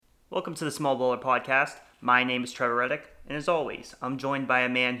Welcome to the Small Bowler Podcast. My name is Trevor Reddick, and as always, I'm joined by a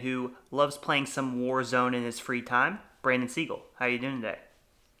man who loves playing some Warzone in his free time, Brandon Siegel. How are you doing today?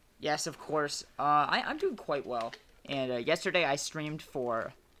 Yes, of course. I'm doing quite well. And yesterday I streamed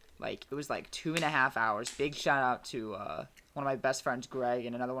for, it was like 2.5 hours. Big shout out to one of my best friends, Greg,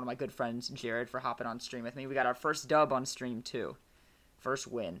 and another one of my good friends, Jared, for hopping on stream with me. We got our first dub on stream, too. First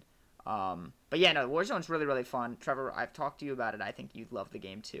win. But yeah, no, Warzone's really, really fun. Trevor, I've talked to you about it. I think you'd love the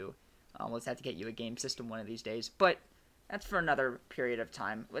game, too. Let's have to get you a game system one of these days. But that's for another period of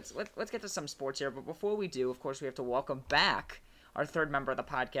time. Let's get to some sports here. But before we do, of course, we have to welcome back our third member of the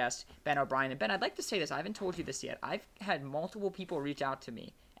podcast, Ben O'Brien. And Ben, I'd like to say this. I haven't told you this yet. I've had multiple people reach out to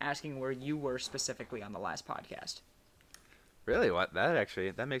me asking where you were specifically on the last podcast. Really? What? That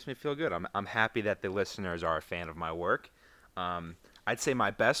makes me feel good. I'm happy that the listeners are a fan of my work. I'd say my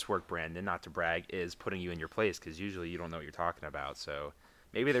best work, Brandon, not to brag, is putting you in your place, because usually you don't know what you're talking about. So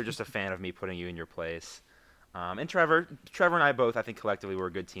maybe they're just a fan of me putting you in your place. And Trevor and I both, I think collectively, we're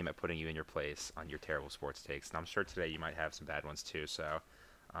a good team at putting you in your place on your terrible sports takes. And I'm sure today you might have some bad ones too. So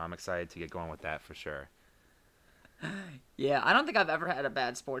I'm excited to get going with that for sure. Yeah, I don't think I've ever had a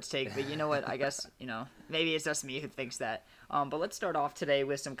bad sports take, but you know what? I guess, maybe it's just me who thinks that. But let's start off today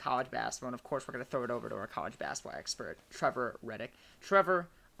with some college basketball. And of course, we're going to throw it over to our college basketball expert, Trevor Reddick. Trevor,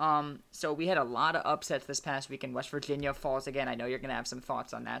 so we had a lot of upsets this past weekend. West Virginia falls again. I know you're going to have some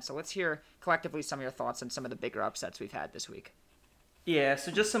thoughts on that. So let's hear collectively some of your thoughts on some of the bigger upsets we've had this week. Yeah,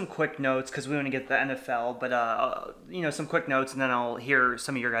 so just some quick notes because we want to get the NFL, but some quick notes, and then I'll hear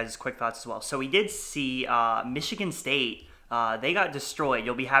some of your guys' quick thoughts as well. So we did see Michigan State. They got destroyed.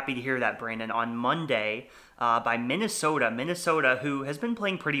 You'll be happy to hear that, Brandon, on Monday by Minnesota. Minnesota, who has been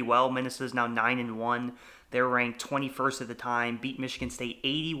playing pretty well. Minnesota's now 9-1. They're ranked 21st at the time. Beat Michigan State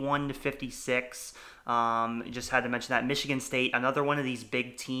 81-56. Just had to mention that Michigan State, another one of these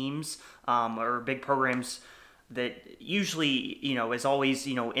big teams or big programs that usually, is always,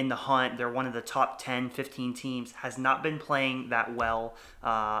 in the hunt. They're one of the top 10, 15 teams, has not been playing that well,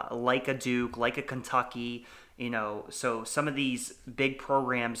 like a Duke, like a Kentucky, so some of these big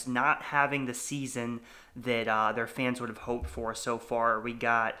programs not having the season that their fans would have hoped for so far. We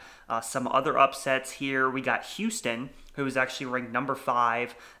got some other upsets here. We got Houston, who is actually ranked number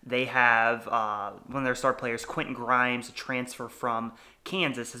 5. They have one of their star players, Quentin Grimes, a transfer from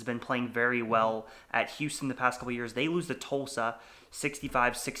Kansas, has been playing very well at Houston the past couple of years. They lose to Tulsa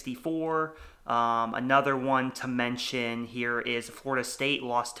 65-64. Another one to mention here is Florida State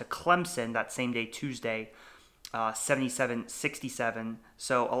lost to Clemson that same day, Tuesday, 77-67.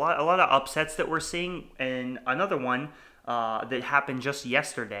 So a lot of upsets that we're seeing. And another one that happened just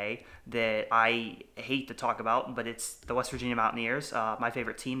yesterday that I hate to talk about, but it's the West Virginia Mountaineers, my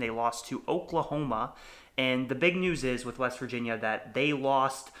favorite team. They lost to Oklahoma. And the big news is with West Virginia that they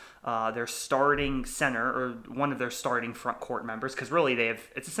lost their starting center, or one of their starting front court members, because really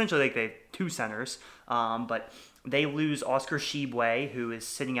it's essentially like they have 2 centers, but they lose Oscar Tshiebwe, who is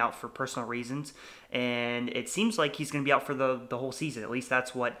sitting out for personal reasons, and it seems like he's going to be out for the whole season. At least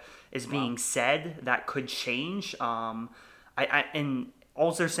that's what is being said. That could change. And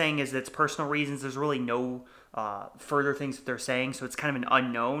all they're saying is that it's personal reasons. There's really no further things that they're saying, so it's kind of an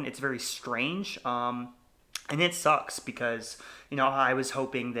unknown. It's very strange. And it sucks because, I was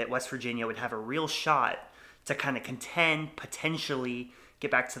hoping that West Virginia would have a real shot to kind of contend, potentially get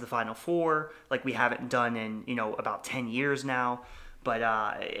back to the Final Four like we haven't done in, about 10 years now. But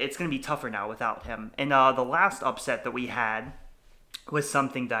it's going to be tougher now without him. And the last upset that we had was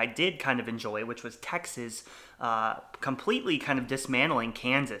something that I did kind of enjoy, which was Texas completely kind of dismantling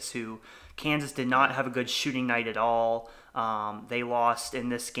Kansas, who Kansas did not have a good shooting night at all. They lost in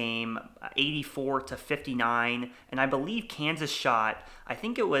this game 84-59, and I believe Kansas shot, I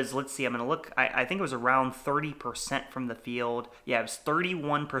think it was, let's see, I'm going to look, I think it was around 30% from the field. Yeah, it was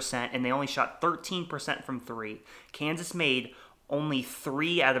 31%, and they only shot 13% from 3. Kansas made only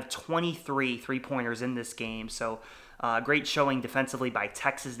 3 out of 23 three-pointers in this game, so great showing defensively by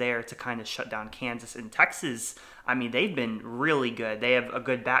Texas there to kind of shut down Kansas. And Texas, they've been really good. They have a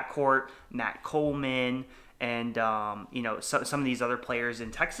good backcourt, Matt Coleman, and some of these other players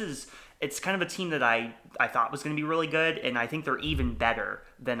in Texas. It's kind of a team that I thought was going to be really good, and I think they're even better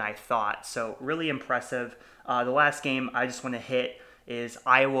than I thought. So really impressive. The last game I just want to hit is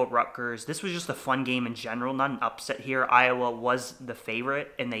Iowa-Rutgers. This was just a fun game in general, not an upset here. Iowa was the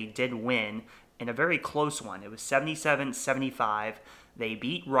favorite, and they did win in a very close one. It was 77-75. They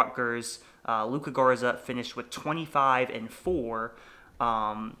beat Rutgers. Luka Garza finished with 25 and 4.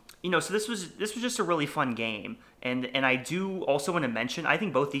 So this was just a really fun game. And I do also want to mention, I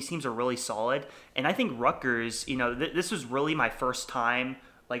think both these teams are really solid. And I think Rutgers, this was really my first time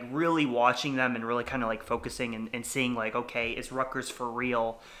like really watching them and really kind of like focusing and seeing like, okay, is Rutgers for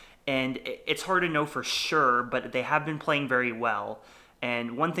real? And it's hard to know for sure, but they have been playing very well.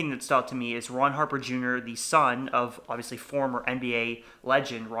 And one thing that stood out to me is Ron Harper Jr., the son of obviously former NBA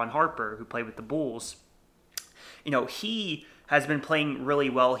legend Ron Harper, who played with the Bulls. He has been playing really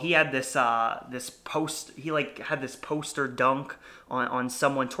well. He had had this poster dunk on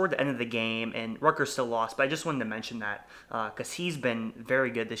someone toward the end of the game, and Rutgers still lost. But I just wanted to mention that because he's been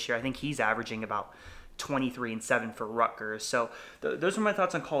very good this year. I think he's averaging about 23-7 for Rutgers. So those are my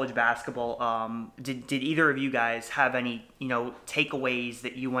thoughts on college basketball. Did either of you guys have any takeaways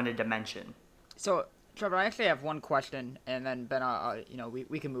that you wanted to mention? So, Trevor, I actually have one question, and then Ben,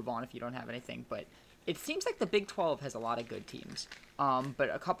 we can move on if you don't have anything. But it seems like the Big 12 has a lot of good teams,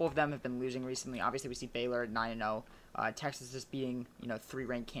 but a couple of them have been losing recently. Obviously, we see Baylor at 9-0. Texas is beating 3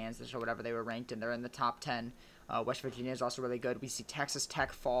 ranked Kansas or whatever they were ranked, and they're in the top 10. West Virginia is also really good. We see Texas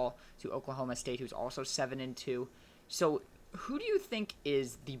Tech fall to Oklahoma State, who's also 7-2. So, who do you think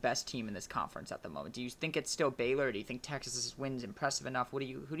is the best team in this conference at the moment? Do you think it's still Baylor? Or do you think Texas's win's impressive enough? Who do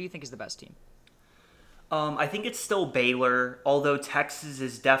you think is the best team? I think it's still Baylor, although Texas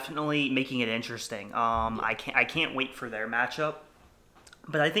is definitely making it interesting. I can't wait for their matchup.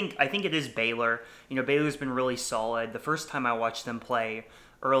 But I think it is Baylor. Baylor's been really solid. The first time I watched them play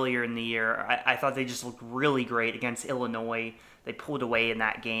earlier in the year, I thought they just looked really great against Illinois. They pulled away in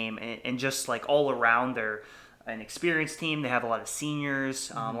that game, and just like all around, they're an experienced team. They have a lot of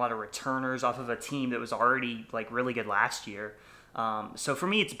seniors, a lot of returners off of a team that was already like really good last year. So for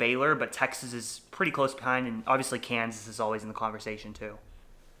me, it's Baylor, but Texas is pretty close behind, and obviously Kansas is always in the conversation too.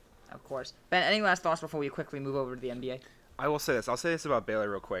 Of course. Ben, any last thoughts before we quickly move over to the NBA? I will say this. I'll say this about Baylor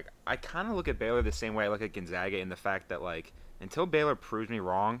real quick. I kind of look at Baylor the same way I look at Gonzaga in the fact that, like, until Baylor proves me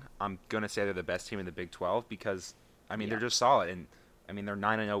wrong, I'm going to say they're the best team in the Big 12 because, they're just solid. And, they're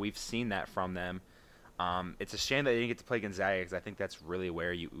 9-0. We've seen that from them. It's a shame that they didn't get to play Gonzaga because I think that's really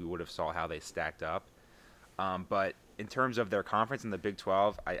where we would have saw how they stacked up. But in terms of their conference in the Big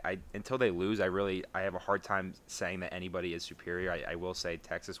 12, I until they lose, I have a hard time saying that anybody is superior. I will say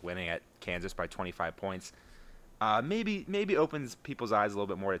Texas winning at Kansas by 25 points maybe opens people's eyes a little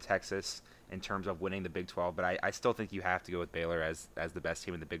bit more to Texas in terms of winning the Big 12, but I still think you have to go with Baylor as the best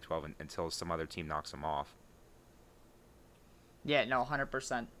team in the Big 12 until some other team knocks them off. Yeah, no,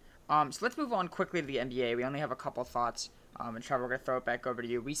 100%. So let's move on quickly to the NBA. We only have a couple thoughts. And Trevor, we're going to throw it back over to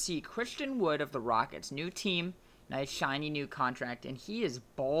you. We see Christian Wood of the Rockets, new team, nice shiny new contract, and he is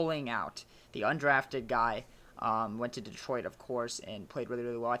balling out. The undrafted guy went to Detroit, of course, and played really,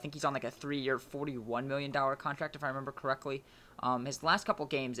 really well. I think he's on like a 3-year, $41 million contract, if I remember correctly. His last couple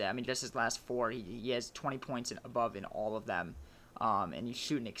games, just his last 4, he has 20 points and above in all of them. And he's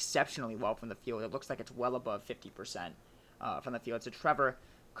shooting exceptionally well from the field. It looks like it's well above 50% from the field. So, Trevor,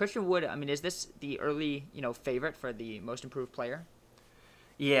 Christian Wood, is this the early, favorite for the most improved player?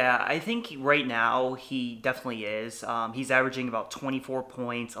 Yeah, I think right now he definitely is. He's averaging about 24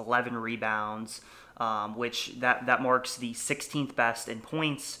 points, 11 rebounds, which that marks the 16th best in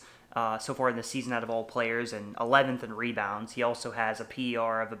points so far in the season out of all players, and 11th in rebounds. He also has a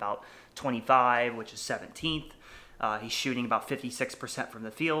PER of about 25, which is 17th. He's shooting about 56% from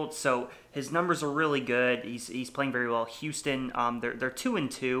the field, so his numbers are really good. He's playing very well. Houston, they're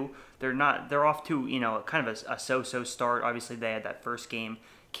 2-2. They're off to kind of a so-so start. Obviously, they had that first game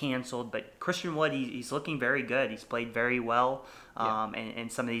canceled, but Christian Wood, he's looking very good. He's played very well in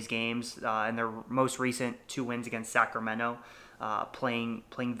some of these games. In their most recent 2 wins against Sacramento, playing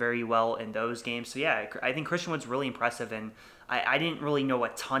very well in those games. So yeah, I think Christian Wood's really impressive, and I didn't really know a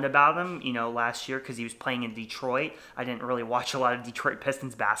ton about him, last year because he was playing in Detroit. I didn't really watch a lot of Detroit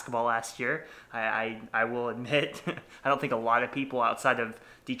Pistons basketball last year. I will admit, I don't think a lot of people outside of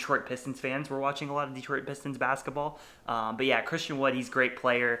Detroit Pistons fans were watching a lot of Detroit Pistons basketball. But yeah, Christian Wood, he's a great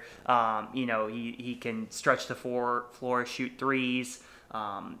player. He can stretch the floor, shoot threes.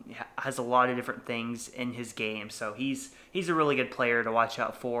 Has a lot of different things in his game, so he's a really good player to watch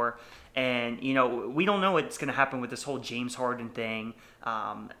out for. And we don't know what's going to happen with this whole James Harden thing.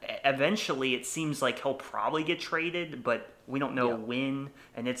 Eventually, it seems like he'll probably get traded, but we don't know when,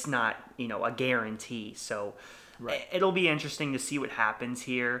 and it's not a guarantee. So it'll be interesting to see what happens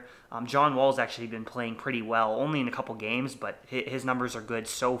here. John Wall's actually been playing pretty well, only in a couple games, but his numbers are good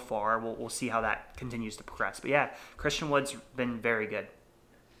so far. We'll see how that continues to progress. But yeah, Christian Wood's been very good.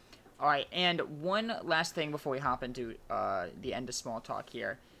 All right, and one last thing before we hop into the end of small talk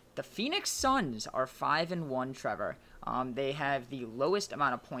here. The Phoenix Suns are 5-1, Trevor. They have the lowest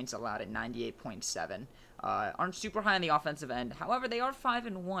amount of points allowed at 98.7. Aren't super high on the offensive end. However, they are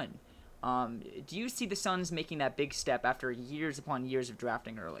 5-1. Do you see the Suns making that big step after years upon years of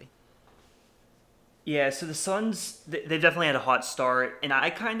drafting early? Yeah, so the Suns, they definitely had a hot start, and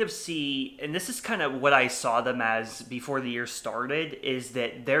I kind of see, and this is kind of what I saw them as before the year started, is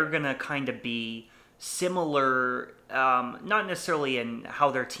that they're going to kind of be similar, not necessarily in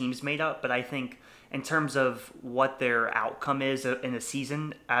how their team's made up, but I think in terms of what their outcome is in the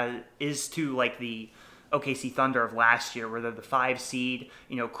season, is to like the OKC Thunder of last year, where they're the 5 seed.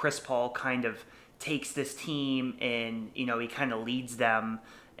 Chris Paul kind of takes this team and, he kind of leads them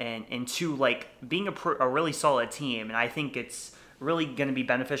and to like being a really solid team. And I think it's really going to be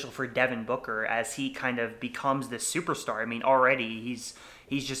beneficial for Devin Booker as he kind of becomes this superstar. I mean, already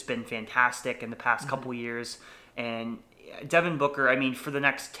he's just been fantastic in the past couple years. And Devin Booker, I mean, for the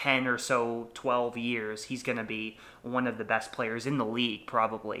next 10 or so, 12 years, he's going to be one of the best players in the league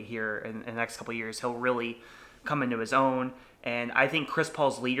probably here in the next couple years. He'll really come into his own. And I think Chris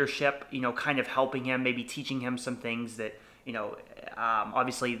Paul's leadership, kind of helping him, maybe teaching him some things that,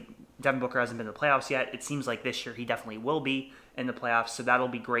 obviously Devin Booker hasn't been in the playoffs yet. It seems like this year he definitely will be in the playoffs, so that'll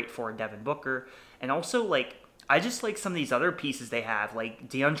be great for Devin Booker. And also, like, I just like some of these other pieces they have, like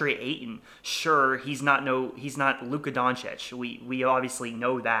DeAndre Ayton. Sure, he's not Luka Doncic. We obviously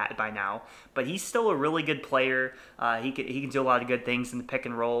know that by now, but he's still a really good player. He can do a lot of good things in the pick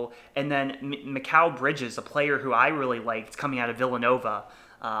and roll. And then Mikal Bridges, a player who I really liked coming out of Villanova.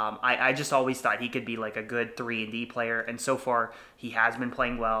 I just always thought he could be like a good 3-and-D player, and so far he has been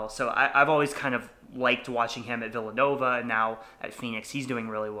playing well. So I've always kind of liked watching him at Villanova, and now at Phoenix he's doing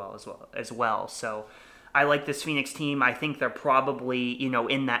really well as well. So I like this Phoenix team. I think they're probably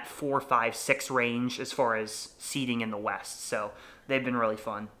in that 4, 5, 6 range as far as seeding in the West. So they've been really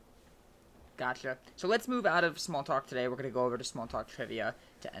fun. Gotcha. So let's move out of small talk today. We're going to go over to small talk trivia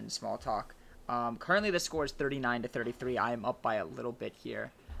to end small talk. Currently the score is 39-33. I am up by a little bit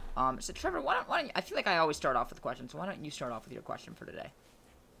here. So Trevor, why don't you, I feel like I always start off with a question, so why don't you start off with your question for today?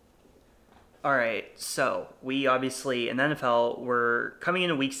 All right, so we obviously in the NFL we're coming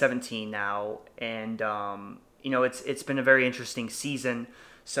into week 17 now, and it's been a very interesting season.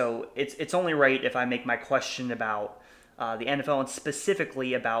 So it's only right if I make my question about the NFL and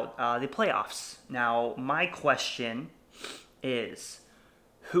specifically about the playoffs. Now, my question is,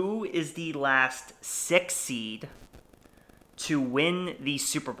 who is the last 6 seed to win the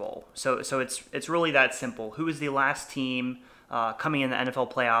Super Bowl? So it's really that simple. Who is the last team coming in the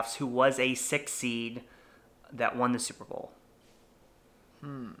NFL playoffs who was a 6 seed that won the Super Bowl?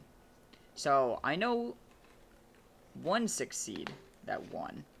 So I know one 6 seed that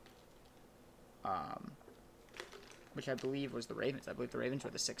won, which I believe was the Ravens. I believe the Ravens were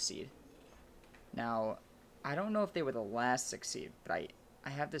the 6 seed. Now, I don't know if they were the last 6 seed, but I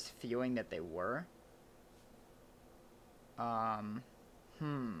have this feeling that they were.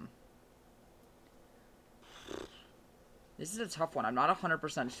 This is a tough one. I'm not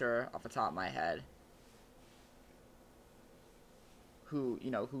 100% sure off the top of my head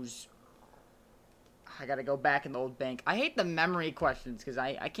who's... I gotta go back in the old bank. I hate the memory questions because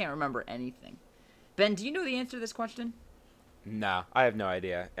I can't remember anything. Ben, do you know the answer to this question? No, I have no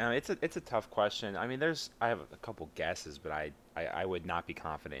idea. It's a tough question. I mean, I have a couple guesses, but I would not be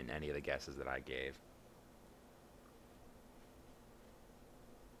confident in any of the guesses that I gave.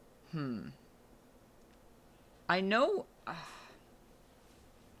 I know.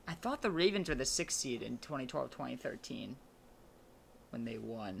 I thought the Ravens were the 6th seed in 2012-2013 when they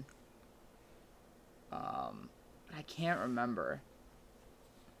won. I can't remember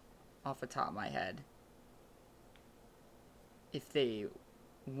off the top of my head if they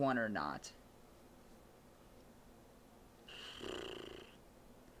won or not.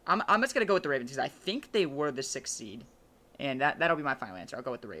 I'm just gonna go with the Ravens because I think they were the 6th seed, and that'll be my final answer. I'll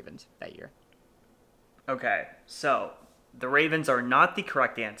go with the Ravens that year. Okay, so the Ravens are not the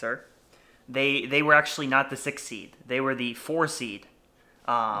correct answer. They were actually not the 6th seed. They were the 4 seed.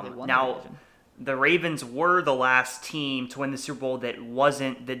 Now, the Ravens were the last team to win the Super Bowl that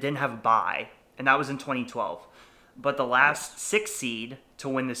didn't have a bye, and that was in 2012. But the last 6 seed to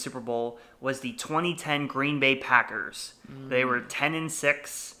win the Super Bowl was the 2010 Green Bay Packers. They were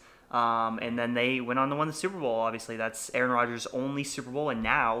 10-6, and then they went on to win the Super Bowl. Obviously, that's Aaron Rodgers' only Super Bowl, and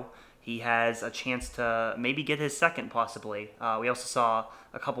now he has a chance to maybe get his second, possibly. We also saw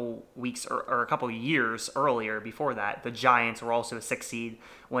a couple weeks or a couple years earlier before that, the Giants were also a 6 seed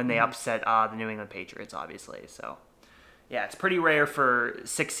when they upset the New England Patriots, obviously. So, yeah, it's pretty rare for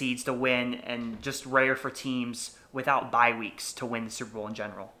 6 seeds to win, and just rare for teams without bye weeks to win the Super Bowl in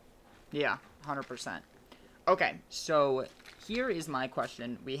general. Yeah, 100%. Okay, so here is my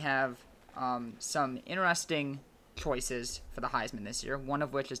question. We have some interesting choices for the Heisman this year, one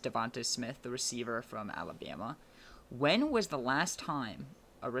of which is Devonta Smith, the receiver from Alabama. When was the last time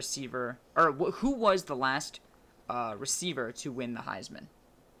a receiver, or who was the last receiver to win the Heisman?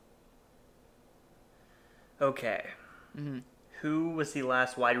 Okay. Who was the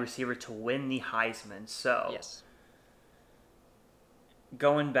last wide receiver to win the Heisman? So, Yes.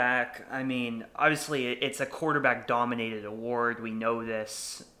 going back, I mean, obviously it's a quarterback-dominated award. We know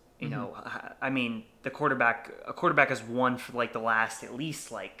this. You know, I mean, a quarterback has won for like the last at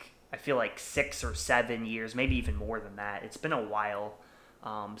least like I feel like 6 or 7 years, maybe even more than that. It's been a while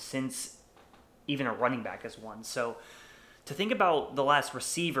since even a running back has won. So to think about the last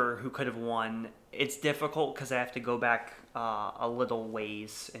receiver who could have won, it's difficult because I have to go back a little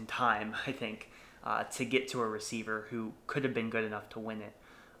ways in time, I think, to get to a receiver who could have been good enough to win it.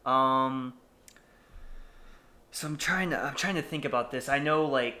 So I'm trying to think about this. I know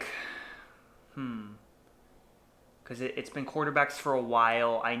like, because it's been quarterbacks for a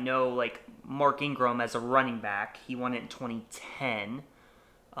while. I know like Mark Ingram as a running back, he won it in 2010.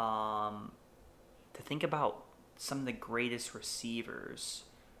 To think about some of the greatest receivers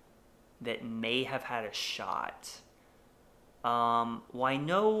that may have had a shot. Well, I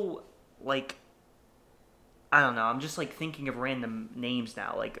know, like, I don't know. I'm just like thinking of random names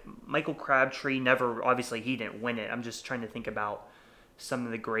now. Like Michael Crabtree never, obviously he didn't win it. I'm just trying to think about some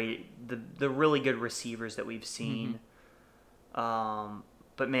of the really good receivers that we've seen.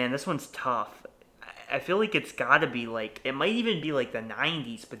 But man, this one's tough. I feel like it's got to be like, it might even be like the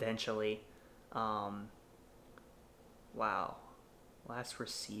 90s potentially. Wow. Last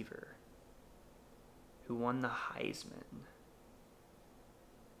receiver who won the Heisman.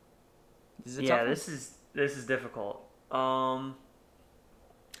 This is difficult. I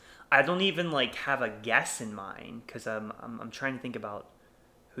don't even like have a guess in mind because I'm trying to think about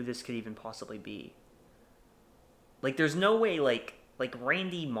who this could even possibly be. Like, there's no way like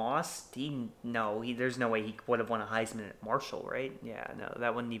Randy Moss. There's no way he would have won a Heisman at Marshall, right? Yeah, no,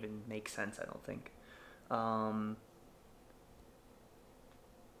 that wouldn't even make sense. I don't think. Now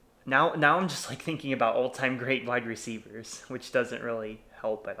I'm just like thinking about all-time great wide receivers, which doesn't really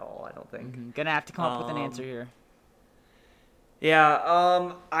help at all. I don't think. Gonna have to come up with an answer here.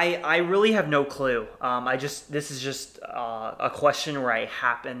 Yeah, I really have no clue. This is just a question where I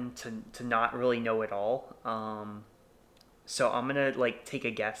happen to not really know it all. So I'm gonna like take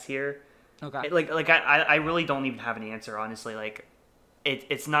a guess here. Okay. I really don't even have an answer, honestly. Like,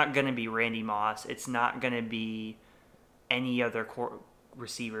 it's not gonna be Randy Moss. It's not gonna be any other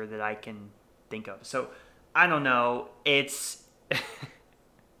receiver that I can think of. So I don't know. It's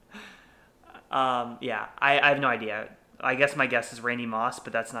yeah, I have no idea. I guess my guess is Randy Moss,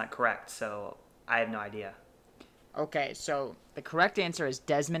 but that's not correct. So I have no idea. Okay, so the correct answer is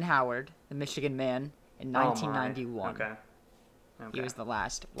Desmond Howard, the Michigan man, in 1991. Okay. He was the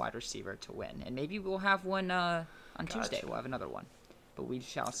last wide receiver to win. And maybe we'll have one on Tuesday. We'll have another one. But we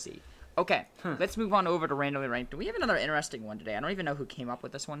shall see. Okay, let's move on over to Randomly Ranked. We have another interesting one today. I don't even know who came up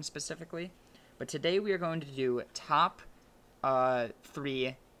with this one specifically. But today we are going to do top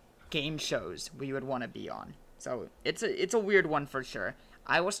 3 game shows we would want to be on. So it's a weird one for sure.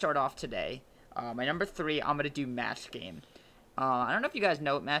 I will start off today. My number 3, I'm going to do Match Game. I don't know if you guys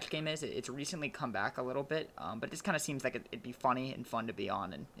know what Match Game is. It's recently come back a little bit, but this kind of seems like it'd be funny and fun to be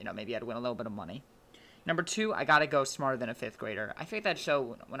on, and maybe I'd win a little bit of money. Number 2, I gotta go Smarter Than a Fifth Grader. I think that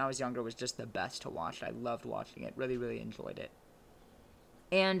show when I was younger was just the best to watch. I loved watching it. Really, really enjoyed it.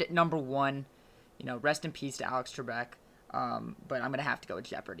 And number 1, rest in peace to Alex Trebek. But I'm gonna have to go with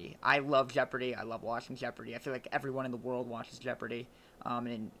Jeopardy. I love Jeopardy. I love watching Jeopardy. I feel like everyone in the world watches Jeopardy.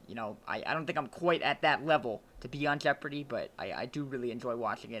 And I don't think I'm quite at that level to be on Jeopardy, but I do really enjoy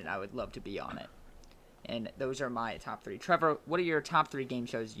watching it, and I would love to be on it. And those are my top 3. Trevor, what are your top 3 game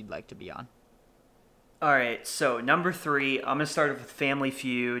shows you'd like to be on? All right, so number 3, I'm gonna start with Family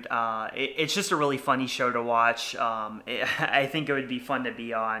Feud. It's just a really funny show to watch. I think it would be fun to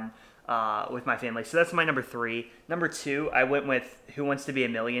be on with my family. So that's my number 3. Number 2, I went with Who Wants to Be a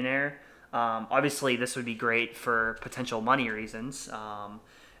Millionaire. Obviously, this would be great for potential money reasons,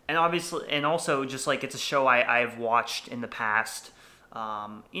 and also just like it's a show I've watched in the past.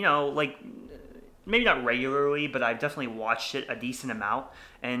 Like maybe not regularly, but I've definitely watched it a decent amount,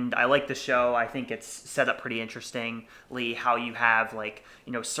 and I like the show. I think it's set up pretty interestingly. How you have like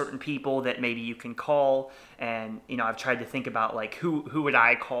certain people that maybe you can call, and I've tried to think about like who would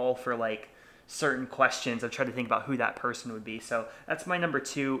I call for like certain questions. I've tried to think about who that person would be. So that's my number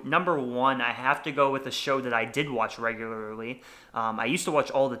 2. Number 1, I have to go with a show that I did watch regularly. I used to watch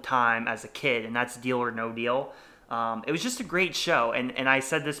all the time as a kid, and that's Deal or No Deal. It was just a great show, and I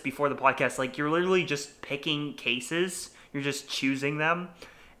said this before the podcast. Like, you're literally just picking cases, you're just choosing them,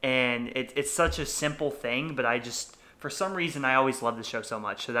 and it's such a simple thing. But I just, for some reason, I always love the show so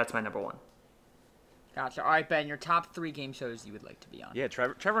much. So that's my number one. Gotcha. All right, Ben, your top 3 game shows you would like to be on. Yeah,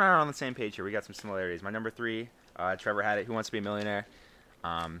 Trevor and I are on the same page here. We got some similarities. My number 3, Trevor had it. Who Wants to Be a Millionaire?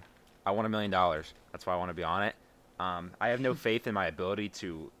 I won $1 million. That's why I want to be on it. I have no faith in my ability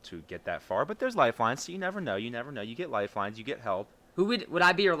to get that far, but there's lifelines, so you never know. You get lifelines. You get help. Would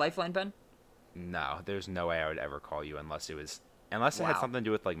I be your lifeline, Ben? No, there's no way I would ever call you unless it had something to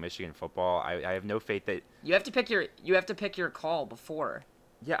do with like Michigan football. I have no faith that You have to pick your call before.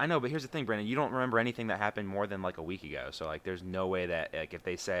 Yeah, I know, but here's the thing, Brandon. You don't remember anything that happened more than like a week ago. So like, there's no way that like if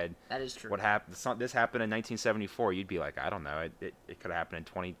they said That is true. what happened, this happened in 1974, you'd be like, I don't know. It could have happened in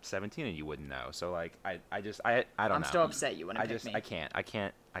 2017, and you wouldn't know. So like, I don't know. I'm still upset you wouldn't I pick just me. I can't.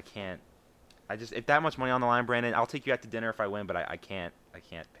 If that much money on the line, Brandon, I'll take you out to dinner if I win, but I can't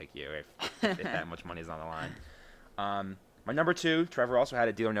pick you if that much money is on the line. My number 2, Trevor also had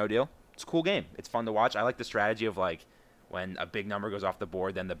a Deal or No Deal. It's a cool game. It's fun to watch. I like the strategy of like, when a big number goes off the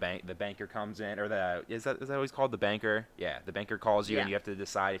board, then the banker comes in, or is that always called the banker? Yeah, the banker calls you, and you have to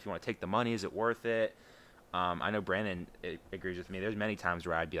decide if you want to take the money. Is it worth it? I know Brandon agrees with me. There's many times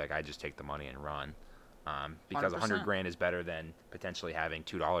where I'd be like, I just take the money and run, because 100%. $100,000 is better than potentially having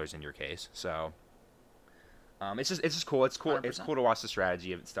 $2 in your case. So, it's just cool. It's cool. 100%. It's cool to watch the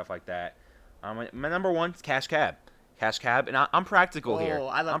strategy and stuff like that. My number 1 is Cash Cab. Cash Cab, and I'm practical here.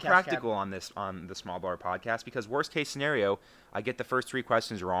 I love I'm Cash practical Cab. on the Small Bar podcast, because worst case scenario, I get the first 3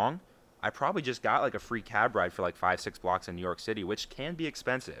 questions wrong. I probably just got like a free cab ride for like 5-6 blocks in New York City, which can be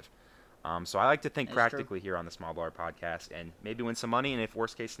expensive. So I like to think That's practically here on the Small Bar podcast, and maybe win some money. And if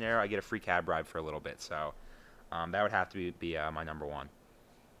worst case scenario, I get a free cab ride for a little bit. So that would have to be my number 1.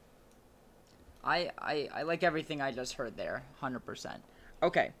 I like everything I just heard there, 100%.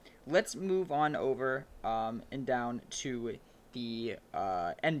 Okay, let's move on over and down to the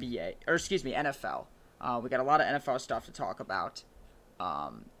NFL. We got a lot of NFL stuff to talk about,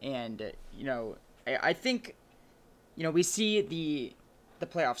 and I think we see the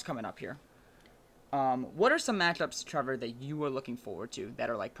playoffs coming up here. What are some matchups, Trevor, that you are looking forward to that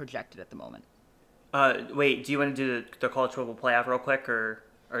are like projected at the moment? Wait, do you want to do the college football playoff real quick, or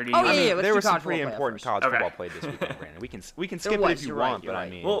do you? Oh, yeah, let's there do was some college pretty football playoff important first. college Okay. football played this weekend, Brandon. We can skip it was, if you you're right, want, you're but right. I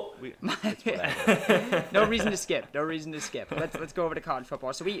mean, Well- it's whatever. No reason to skip. Let's go over to college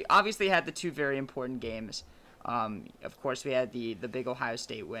football. So we obviously had the 2 very important games. Of course, we had the big Ohio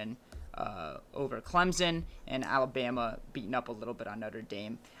State win over Clemson, and Alabama beating up a little bit on Notre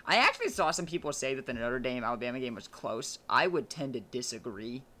Dame. I actually saw some people say that the Notre Dame-Alabama game was close. I would tend to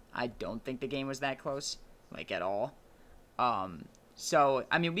disagree. I don't think the game was that close, like at all. So,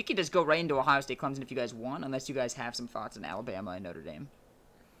 I mean, we could just go right into Ohio State Clemson if you guys want, unless you guys have some thoughts on Alabama and Notre Dame.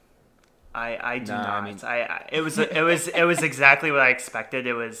 I do No, not. I mean- It was exactly what I expected.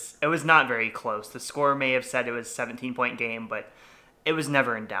 It was not very close. The score may have said it was a 17-point game, but it was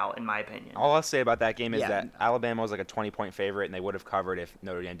never in doubt, in my opinion. All I'll say about that game is Yeah. that Alabama was like a 20-point favorite, and they would have covered if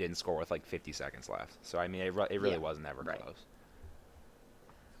Notre Dame didn't score with like 50 seconds left. So I mean, it really Yeah, wasn't ever right. close.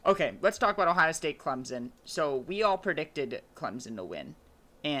 Okay, let's talk about Ohio State Clemson. So we all predicted Clemson to win,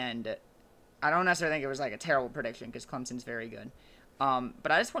 and I don't necessarily think it was like a terrible prediction because Clemson's very good.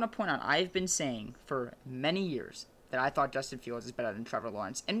 But I just want to point out, I've been saying for many years that I thought Justin Fields is better than Trevor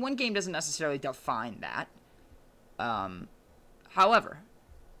Lawrence, and one game doesn't necessarily define that. However,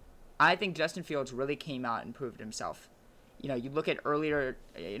 I think Justin Fields really came out and proved himself. You look at earlier,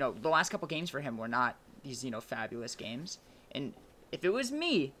 the last couple games for him were not these, fabulous games, and if it was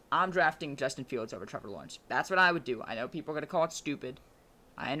me, I'm drafting Justin Fields over Trevor Lawrence. That's what I would do. I know people are going to call it stupid.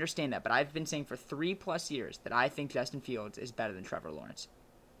 I understand that, but I've been saying for 3+ years that I think Justin Fields is better than Trevor Lawrence.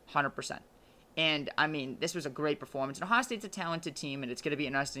 100%. And, I mean, this was a great performance. And Ohio State's a talented team, and it's going to be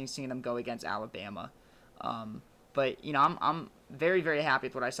interesting seeing them go against Alabama. But, I'm very, very happy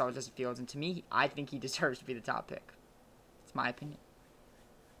with what I saw with Justin Fields, and to me, I think he deserves to be the top pick. It's my opinion.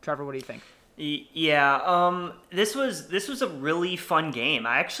 Trevor, what do you think? Yeah, this was a really fun game.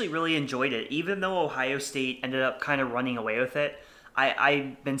 I actually really enjoyed it, even though Ohio State ended up kind of running away with it.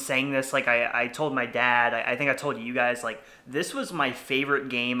 I've been saying this, like I told my dad, I think I told you guys, like, this was my favorite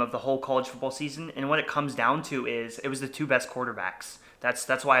game of the whole college football season, and what it comes down to is it was the 2 best quarterbacks.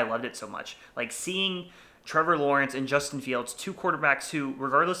 That's why I loved it so much. Like, seeing Trevor Lawrence and Justin Fields, 2 quarterbacks who,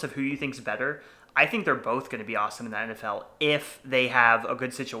 regardless of who you think's better, I think they're both going to be awesome in the NFL if they have a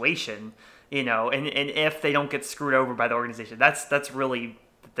good situation, and if they don't get screwed over by the organization. That's really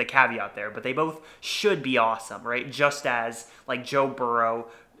the caveat there. But they both should be awesome, right? Just as, like, Joe Burrow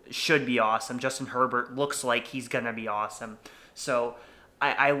should be awesome. Justin Herbert looks like he's going to be awesome. So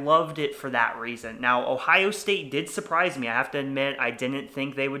I loved it for that reason. Now, Ohio State did surprise me. I have to admit, I didn't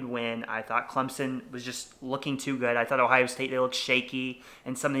think they would win. I thought Clemson was just looking too good. I thought Ohio State, they looked shaky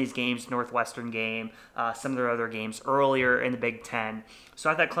in some of these games, Northwestern game, some of their other games earlier in the Big Ten.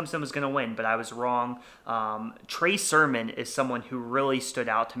 So I thought Clemson was going to win, but I was wrong. Trey Sermon is someone who really stood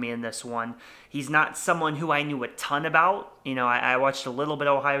out to me in this one. He's not someone who I knew a ton about. I watched a little bit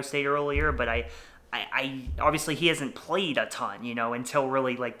of Ohio State earlier, but I obviously he hasn't played a ton, until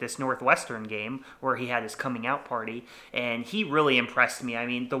really like this Northwestern game where he had his coming out party, and he really impressed me. I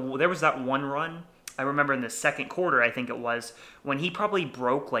mean, there was that one run I remember in the second quarter, I think it was, when he probably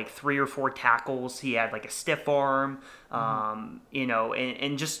broke like 3 or 4 tackles. He had like a stiff arm,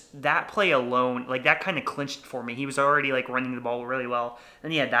 and just that play alone, like that kind of clinched for me. He was already like running the ball really well.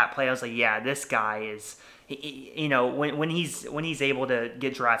 Then he had that play. I was like, yeah, this guy is. When he's able to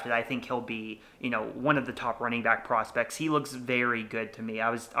get drafted, I think he'll be one of the top running back prospects. He looks very good to me. I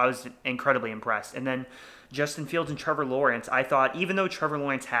was incredibly impressed. And then Justin Fields and Trevor Lawrence, I thought, even though Trevor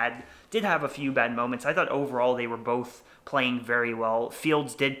Lawrence did have a few bad moments, I thought overall they were both playing very well.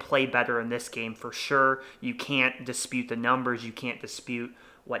 Fields did play better in this game for sure. You can't dispute the numbers. You can't dispute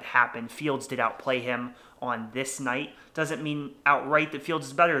what happened. Fields did outplay him on this night. Doesn't mean outright that Fields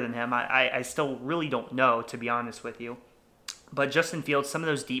is better than him. I still really don't know, to be honest with you. But Justin Fields, some of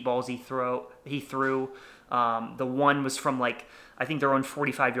those deep balls he threw. The one was from I think their own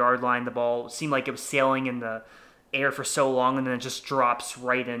 45-yard line. The ball seemed like it was sailing in the air for so long, and then it just drops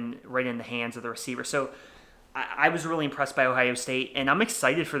right in the hands of the receiver. So I was really impressed by Ohio State, and I'm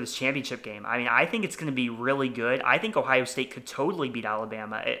excited for this championship game. I mean, I think it's going to be really good. I think Ohio State could totally beat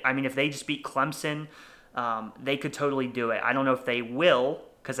Alabama. I mean, if they just beat Clemson, they could totally do it. I don't know if they will,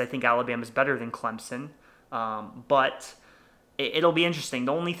 because I think Alabama's better than Clemson, but it'll be interesting.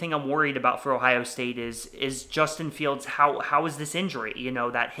 The only thing I'm worried about for Ohio State is Justin Fields. How is this injury?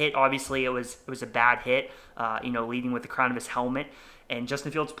 That hit, obviously it was a bad hit, leading with the crown of his helmet. And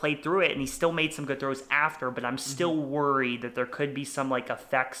Justin Fields played through it, and he still made some good throws after, but I'm still worried that there could be some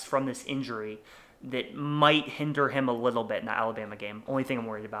effects from this injury that might hinder him a little bit in the Alabama game. Only thing I'm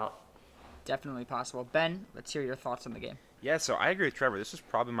worried about. Definitely possible. Ben, let's hear your thoughts on the game. Yeah, so I agree with Trevor. This is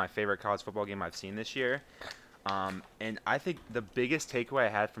probably my favorite college football game I've seen this year. And I think the biggest takeaway I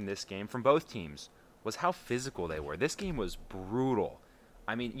had from this game, from both teams, was how physical they were. This game was brutal.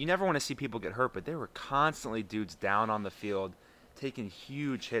 I mean, you never want to see people get hurt, but there were constantly dudes down on the field taking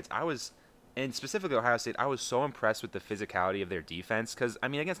huge hits. And specifically Ohio State, I was so impressed with the physicality of their defense because, I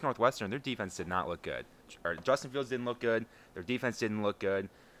mean, against Northwestern, their defense did not look good. Justin Fields didn't look good. Their defense didn't look good.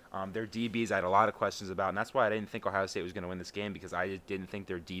 Their DBs I had a lot of questions about, and that's why I didn't think Ohio State was going to win this game, because I just didn't think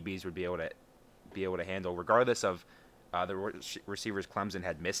their DBs would be able to handle, regardless of the receivers Clemson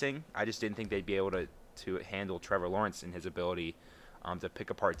had missing. I just didn't think they'd be able to handle Trevor Lawrence and his ability to pick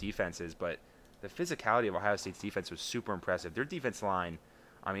apart defenses. But the physicality of Ohio State's defense was super impressive. Their defense line,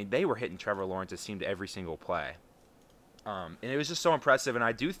 I mean, they were hitting Trevor Lawrence, it seemed, every single play. And it was just so impressive, and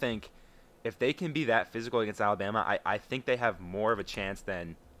I do think if they can be that physical against Alabama, I think they have more of a chance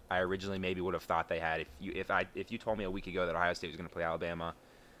than I originally maybe would have thought they had. If you told me a week ago that Ohio State was going to play Alabama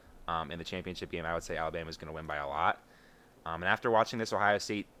in the championship game, I would say Alabama is going to win by a lot. And after watching this Ohio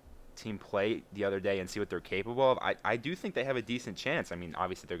State team play the other day and see what they're capable of, I do think they have a decent chance. I mean,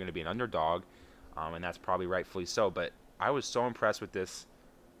 obviously they're going to be an underdog, and that's probably rightfully so. But I was so impressed with this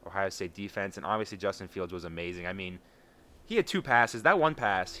Ohio State defense, and obviously Justin Fields was amazing. I mean, he had 2 passes. That one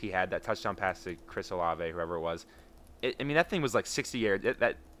pass he had, that touchdown pass to Chris Olave, whoever it was, that thing was like 60 yards.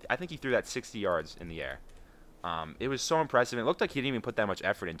 I think he threw that 60 yards in the air. It was so impressive. It looked like he didn't even put that much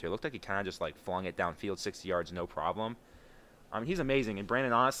effort into it. It looked like he kind of just flung it downfield 60 yards, no problem. He's amazing. And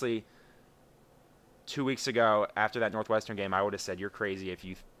Brandon, honestly, 2 weeks ago after that Northwestern game, I would have said you're crazy if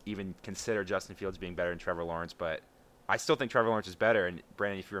you even consider Justin Fields being better than Trevor Lawrence. But I still think Trevor Lawrence is better. And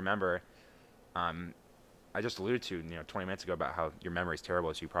Brandon, if you remember, I just alluded to 20 minutes ago about how your memory is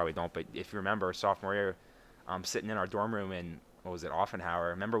terrible, so you probably don't. But if you remember, sophomore year, sitting in our dorm room in Offenhauer.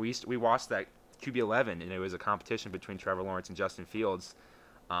 Remember we watched that QB11, and it was a competition between Trevor Lawrence and Justin Fields.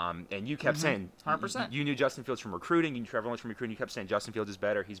 And you kept saying 100%. You knew Justin Fields from recruiting, you knew Trevor Lawrence from recruiting. You kept saying Justin Fields is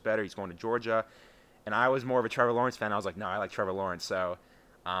better. He's better. He's going to Georgia. And I was more of a Trevor Lawrence fan. I was like, no, I like Trevor Lawrence. So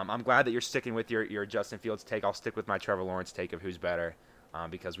I'm glad that you're sticking with your Justin Fields take. I'll stick with my Trevor Lawrence take of who's better,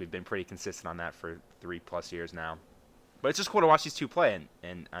 because we've been pretty consistent on that for 3+ years now. But it's just cool to watch these two play,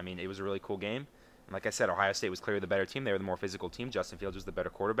 and I mean, it was a really cool game. And like I said, Ohio State was clearly the better team. They were the more physical team. Justin Fields was the better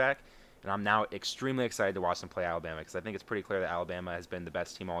quarterback. And I'm now extremely excited to watch them play Alabama, because I think it's pretty clear that Alabama has been the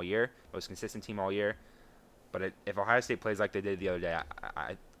best team all year, most consistent team all year. But if Ohio State plays like they did the other day,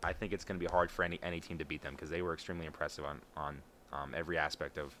 I think it's going to be hard for any team to beat them because they were extremely impressive on every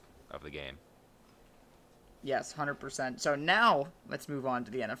aspect of the game. Yes, 100%. So now let's move on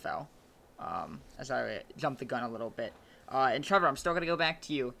to the NFL. As I jumped the gun a little bit. And Trevor, I'm still going to go back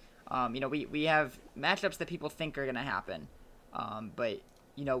to you. We have matchups that people think are going to happen. But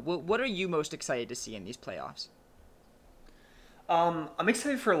what are you most excited to see in these playoffs? I'm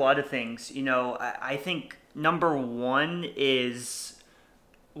excited for a lot of things. I think number one is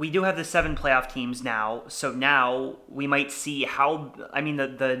we do have the 7 playoff teams now, so now we might see how. I mean,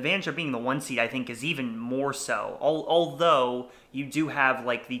 the advantage of being the 1 seed, I think, is even more so. Although you do have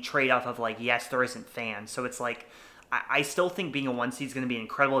like the trade-off of like, yes, there isn't fans, so it's like I still think being a 1 seed is going to be an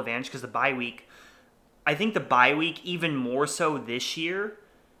incredible advantage because the bye week. I think the bye week even more so this year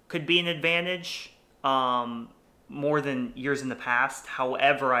could be an advantage. More than years in the past.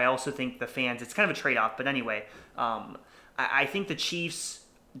 However, I also think the fans, it's kind of a trade-off. But anyway, I think the Chiefs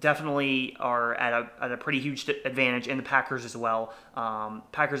definitely are at a pretty huge advantage, and the Packers as well.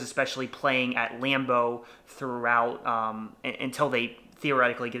 Packers especially playing at Lambeau throughout until they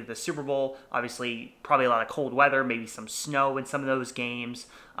theoretically get to the Super Bowl. Obviously, probably a lot of cold weather, maybe some snow in some of those games.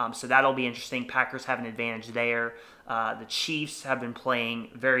 So that'll be interesting. Packers have an advantage there. The Chiefs have been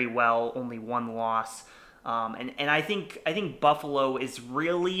playing very well, only 1 loss. And I think Buffalo is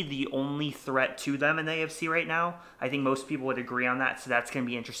really the only threat to them in the AFC right now. I think most people would agree on that, so that's going to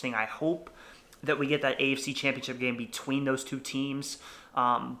be interesting. I hope that we get that AFC Championship game between those 2 teams.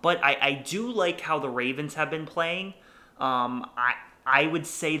 But I do like how the Ravens have been playing. I would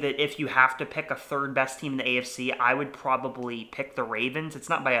say that if you have to pick a third best team in the AFC, I would probably pick the Ravens. It's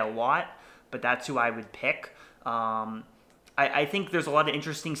not by a lot, but that's who I would pick. I think there's a lot of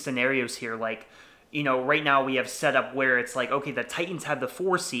interesting scenarios here, like, right now we have set up where it's like, okay, the Titans have the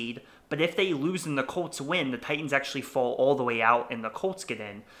 4 seed, but if they lose and the Colts win, the Titans actually fall all the way out and the Colts get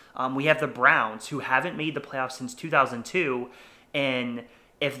in. We have the Browns, who haven't made the playoffs since 2002, and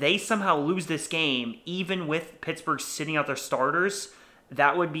if they somehow lose this game, even with Pittsburgh sitting out their starters,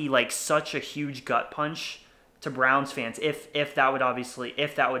 that would be like such a huge gut punch to Browns fans. If that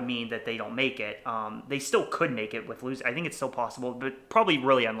would mean that they don't make it. They still could make it with losing. I think it's still possible, but probably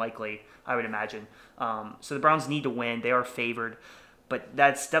really unlikely, I would imagine. So the Browns need to win. They are favored, but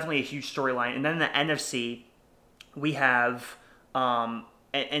that's definitely a huge storyline. And then in the NFC, we have,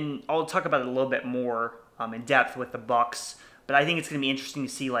 and I'll talk about it a little bit more in depth with the Bucks, but I think it's going to be interesting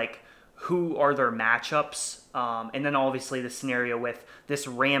to see like who are their matchups, and then obviously the scenario with this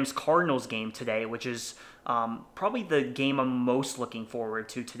Rams-Cardinals game today, which is probably the game I'm most looking forward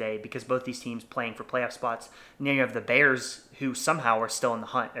to today because both these teams playing for playoff spots. And then you have the Bears, who somehow are still in the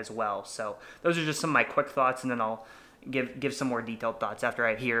hunt as well. So those are just some of my quick thoughts, and then I'll give some more detailed thoughts after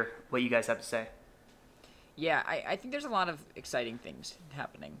I hear what you guys have to say. Yeah, I think there's a lot of exciting things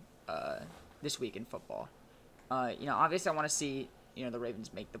happening this week in football. Obviously I want to see the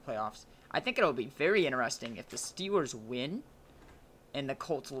Ravens make the playoffs. I think it'll be very interesting if the Steelers win and the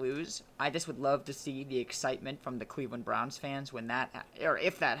Colts lose. I just would love to see the excitement from the Cleveland Browns fans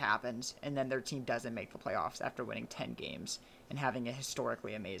if that happens, and then their team doesn't make the playoffs after winning 10 games and having a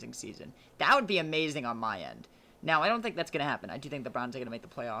historically amazing season. That would be amazing on my end. Now, I don't think that's going to happen. I do think the Browns are going to make the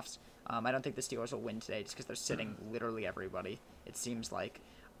playoffs. I don't think the Steelers will win today just because they're sitting literally everybody, it seems like.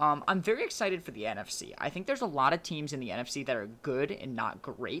 I'm very excited for the NFC. I think there's a lot of teams in the NFC that are good and not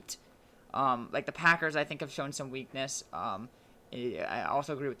great. Like the Packers, I think, have shown some weakness. I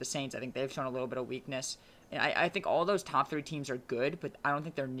also agree with the Saints. I think they've shown a little bit of weakness. And I think all those top 3 teams are good, but I don't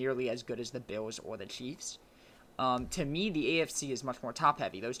think they're nearly as good as the Bills or the Chiefs. To me, the AFC is much more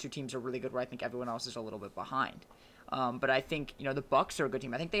top-heavy. Those 2 teams are really good where I think everyone else is a little bit behind. But I think, the Bucks are a good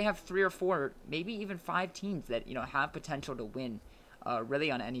team. I think they have 3 or 4, maybe even 5 teams that, have potential to win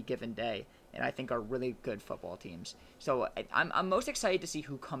really on any given day, and I think are really good football teams. So I'm most excited to see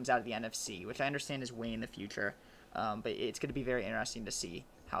who comes out of the NFC, which I understand is way in the future, but it's going to be very interesting to see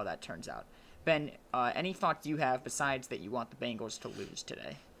how that turns out. Ben, any thoughts you have besides that you want the Bengals to lose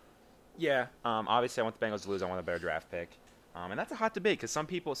today? Yeah, obviously I want the Bengals to lose. I want a better draft pick, and that's a hot debate because some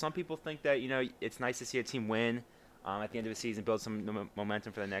people think that it's nice to see a team win at the end of the season, build some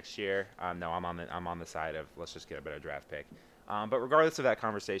momentum for the next year. No, I'm on the side of let's just get a better draft pick. But regardless of that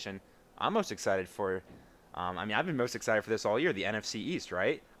conversation, I'm most excited for. I've been most excited for this all year. The NFC East,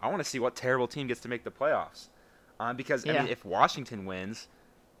 right? I want to see what terrible team gets to make the playoffs, because if Washington wins,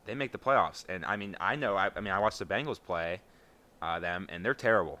 they make the playoffs. And I watched the Bengals play them, and they're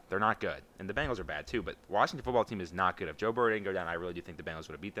terrible. They're not good, and the Bengals are bad too. But the Washington football team is not good. If Joe Burrow didn't go down, I really do think the Bengals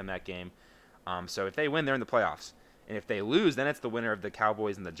would have beat them that game. So if they win, they're in the playoffs. And if they lose, then it's the winner of the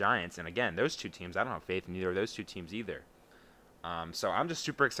Cowboys and the Giants. And again, those two teams, I don't have faith in either of those two teams either. So I'm just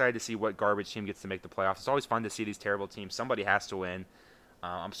super excited to see what garbage team gets to make the playoffs. It's always fun to see these terrible teams. Somebody has to win.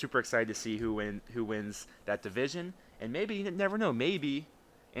 I'm super excited to see who wins that division. And maybe, you never know, maybe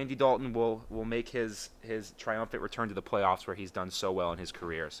Andy Dalton will make his triumphant return to the playoffs where he's done so well in his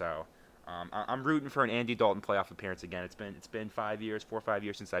career. So I'm rooting for an Andy Dalton playoff appearance again. It's been 4 or 5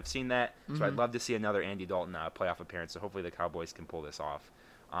 years since I've seen that. So I'd love to see another Andy Dalton playoff appearance. So hopefully the Cowboys can pull this off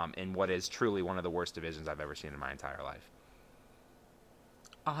in what is truly one of the worst divisions I've ever seen in my entire life.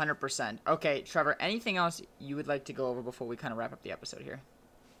 100%. Okay, Trevor, anything else you would like to go over before we kind of wrap up the episode here?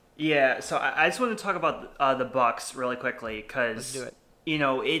 Yeah, so I just want to talk about the Bucks really quickly because Let's do it.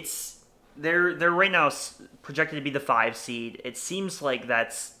 It's they're right now projected to be the 5 seed. It seems like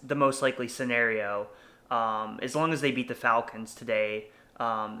that's the most likely scenario. As long as they beat the Falcons today,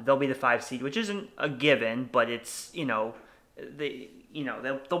 they'll be the 5 seed, which isn't a given, but it's they'll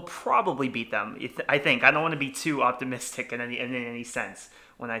probably beat them. I think I don't want to be too optimistic in any sense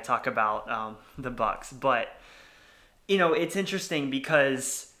when I talk about the Bucks, but it's interesting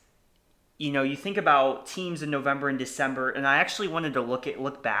because. You think about teams in November and December, and I actually wanted to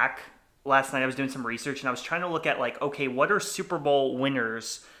look back last night. I was doing some research, and I was trying to look at okay, what are Super Bowl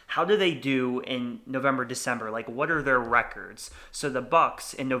winners? How do they do in November, December? What are their records? So the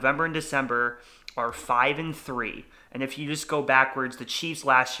Bucks in November and December are 5-3, and if you just go backwards, the Chiefs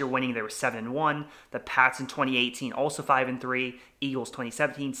last year winning, they were 7-1. The Pats in 2018 also 5-3. Eagles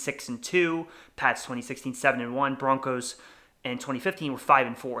 2017 6-2. Pats 2016 7-1. Broncos. And 2015 were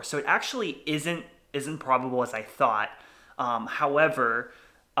 5-4, so it actually isn't probable as I thought. However,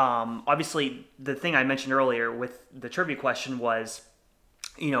 obviously the thing I mentioned earlier with the trivia question was,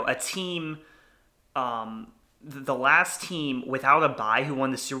 a team. The last team without a bye who won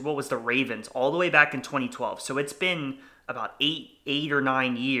the Super Bowl was the Ravens, all the way back in 2012. So it's been about 8 or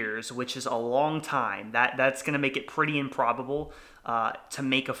 9 years, which is a long time. That's going to make it pretty improbable to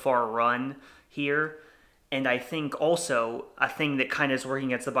make a far run here. And I think also a thing that kind of is working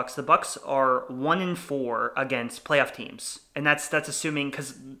against the Bucks. The Bucks are 1-4 against playoff teams, and that's assuming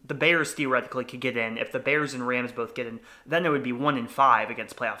because the Bears theoretically could get in. If the Bears and Rams both get in, then it would be 1-5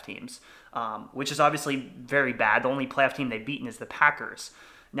 against playoff teams, which is obviously very bad. The only playoff team they've beaten is the Packers.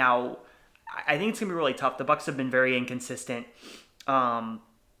 Now, I think it's gonna be really tough. The Bucks have been very inconsistent. The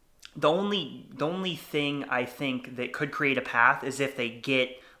only thing I think that could create a path is if they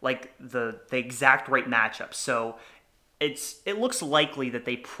get the exact right matchup. So it looks likely that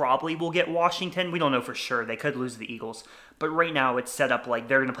they probably will get Washington. We don't know for sure. They could lose the Eagles, but right now it's set up like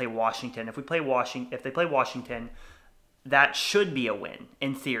they're going to play Washington. If they play Washington, that should be a win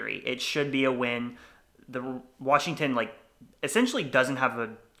in theory. It should be a win. The Washington essentially doesn't have a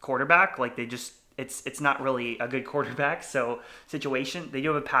quarterback. It's not really a good quarterback situation. They do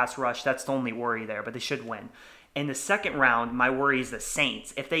have a pass rush. That's the only worry there, but they should win. In the second round, my worry is the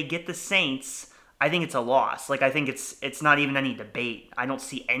Saints. If they get the Saints, I think it's a loss. I think it's not even any debate. I don't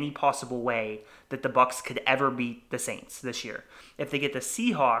see any possible way that the Bucks could ever beat the Saints this year. If they get the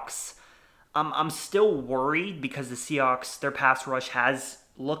Seahawks, I'm still worried because the Seahawks, their pass rush has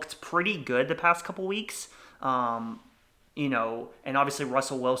looked pretty good the past couple weeks. And obviously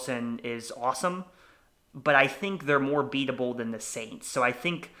Russell Wilson is awesome, but I think they're more beatable than the Saints. So I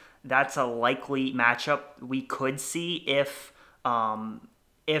think that's a likely matchup we could see if the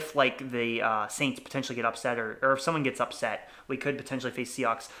Saints potentially get upset or if someone gets upset, we could potentially face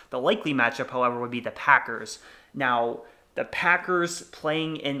Seahawks. The likely matchup, however, would be the Packers. Now, the Packers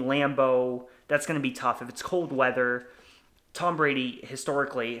playing in Lambeau, that's going to be tough. If it's cold weather, Tom Brady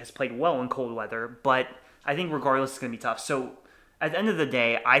historically has played well in cold weather, but I think regardless it's going to be tough. So at the end of the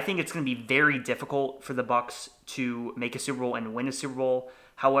day, I think it's going to be very difficult for the Bucks to make a Super Bowl and win a Super Bowl.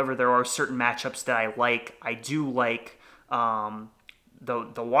 However, there are certain matchups that I like. I do like the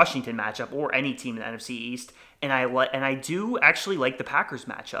Washington matchup or any team in the NFC East, and I do actually like the Packers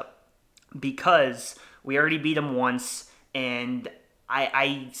matchup because we already beat them once, and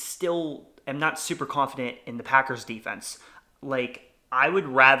I still am not super confident in the Packers defense. I would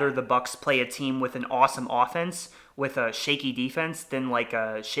rather the Bucks play a team with an awesome offense with a shaky defense than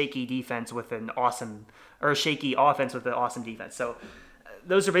a shaky defense with an awesome or a shaky offense with an awesome defense. So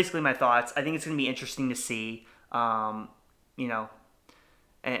those are basically my thoughts. I think it's going to be interesting to see, and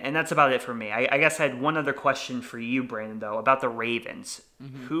that's about it for me. I guess I had one other question for you, Brandon, though, about the Ravens.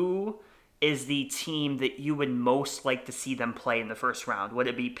 Mm-hmm. Who is the team that you would most like to see them play in the first round? Would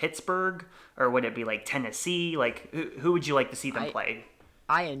it be Pittsburgh or would it be Tennessee? Who would you like to see them play?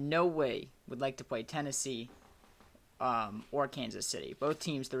 I in no way would like to play Tennessee. or Kansas City. Both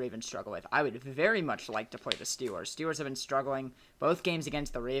teams the Ravens struggle with. I would very much like to play the Steelers. Steelers have been struggling both games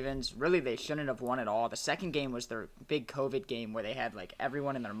against the Ravens. Really, they shouldn't have won at all. The second game was their big COVID game where they had like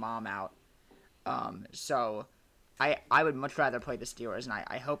everyone and their mom out. So I would much rather play the Steelers, and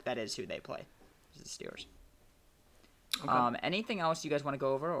I hope that is who they play, is the Steelers. Okay. Anything else you guys want to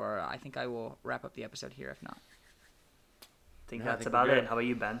go over, or I think I will wrap up the episode here if not. I think that's about it. How about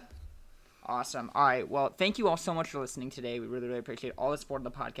you, Ben? Awesome. All right. Well, thank you all so much for listening today. We really, really appreciate all the support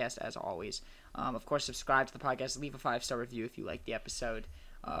of the podcast, as always. Of course, subscribe to the podcast. Leave a 5-star review if you like the episode.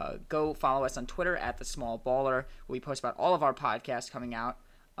 Go follow us on Twitter at The Small Baller, where we post about all of our podcasts coming out,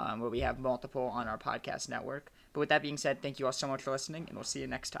 where we have multiple on our podcast network. But with that being said, thank you all so much for listening, and we'll see you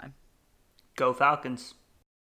next time. Go Falcons.